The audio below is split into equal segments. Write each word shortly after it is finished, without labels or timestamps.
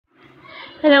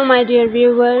Hello, my dear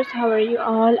viewers. How are you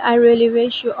all? I really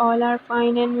wish you all are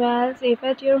fine and well, safe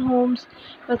at your homes.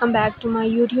 Welcome back to my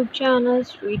YouTube channel,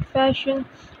 Street Fashion.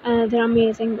 Another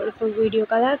amazing, beautiful video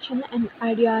collection and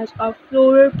ideas of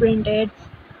floral printed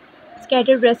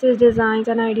scattered dresses, designs,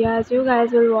 and ideas you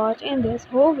guys will watch in this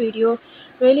whole video.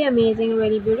 Really amazing,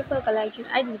 really beautiful collection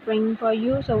I just bring for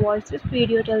you. So watch this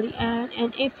video till the end.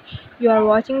 And if you are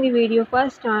watching the video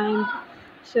first time,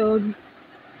 so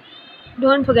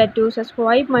don't forget to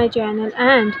subscribe my channel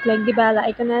and click the bell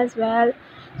icon as well,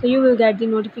 so you will get the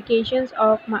notifications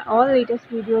of my all latest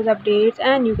videos updates,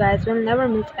 and you guys will never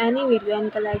miss any video and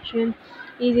collection.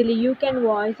 Easily you can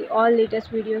watch the all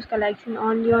latest videos collection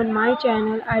only on my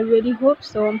channel. I really hope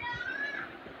so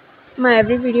my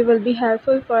every video will be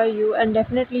helpful for you, and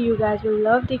definitely you guys will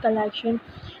love the collection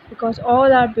because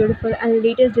all are beautiful and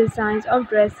latest designs of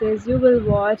dresses you will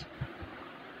watch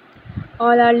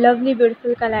all our lovely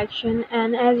beautiful collection.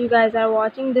 And as you guys are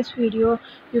watching this video,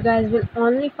 you guys will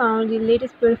only find the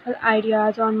latest beautiful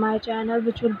ideas on my channel,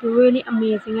 which will be really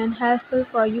amazing and helpful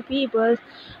for you people.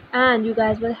 And you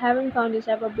guys will haven't found this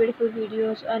type of beautiful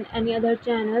videos on any other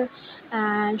channel.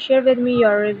 And share with me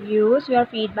your reviews, your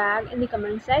feedback in the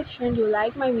comment section. You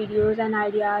like my videos and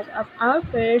ideas of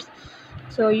outfits,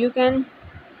 so you can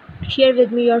share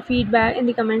with me your feedback in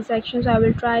the comment section, so I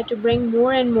will try to bring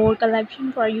more and more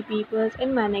collection for you people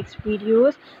in my next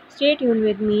videos. Stay tuned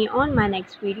with me on my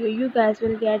next video. You guys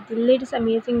will get the latest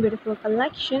amazing beautiful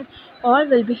collection. All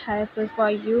will be helpful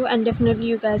for you, and definitely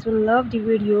you guys will love the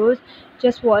videos.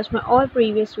 Just watch my all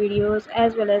previous videos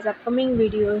as well as upcoming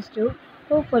videos too.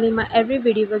 Hopefully my every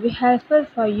video will be helpful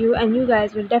for you, and you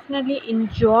guys will definitely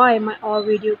enjoy my all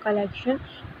video collection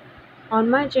on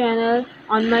my channel,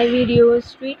 on my videos,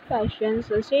 street fashion.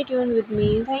 So stay tuned with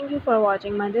me. Thank you for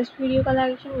watching my this video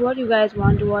collection. What you guys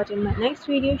want to watch in my next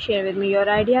video, share with me your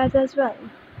ideas as well.